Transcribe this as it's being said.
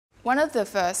One of the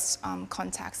first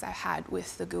contacts I had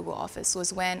with the Google office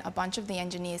was when a bunch of the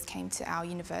engineers came to our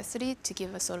university to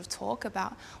give a sort of talk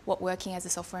about what working as a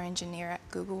software engineer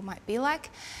at Google might be like.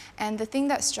 And the thing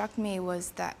that struck me was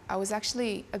that I was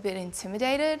actually a bit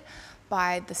intimidated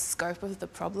by the scope of the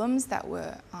problems that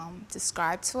were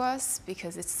described to us,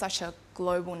 because it's such a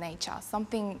global nature.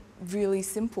 Something really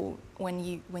simple, when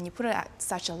you put it at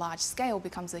such a large scale,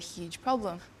 becomes a huge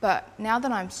problem. But now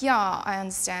that I'm here, I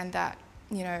understand that,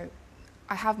 you know,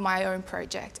 I have my own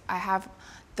project. I have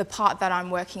the part that I'm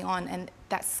working on, and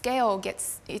that scale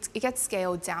gets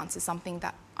scaled down to something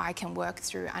that I can work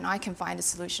through and I can find a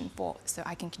solution for, so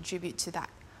I can contribute to that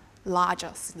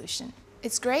larger solution.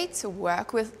 It's great to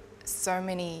work with so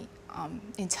many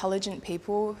intelligent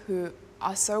people who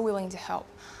are so willing to help.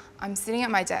 I'm sitting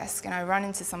at my desk and I run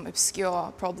into some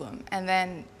obscure problem, and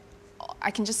then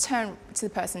I can just turn to the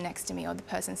person next to me or the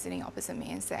person sitting opposite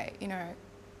me and say, you know,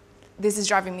 this is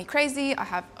driving me crazy, I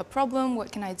have a problem,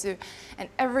 what can I do? And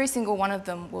every single one of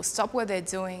them will stop what they're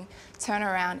doing, turn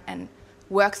around and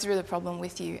work through the problem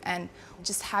with you. And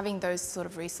just having those sort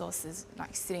of resources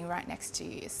like sitting right next to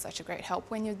you is such a great help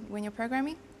when you're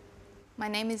programming. My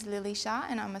name is Lily Shah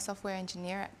and I'm a software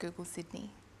engineer at Google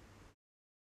Sydney.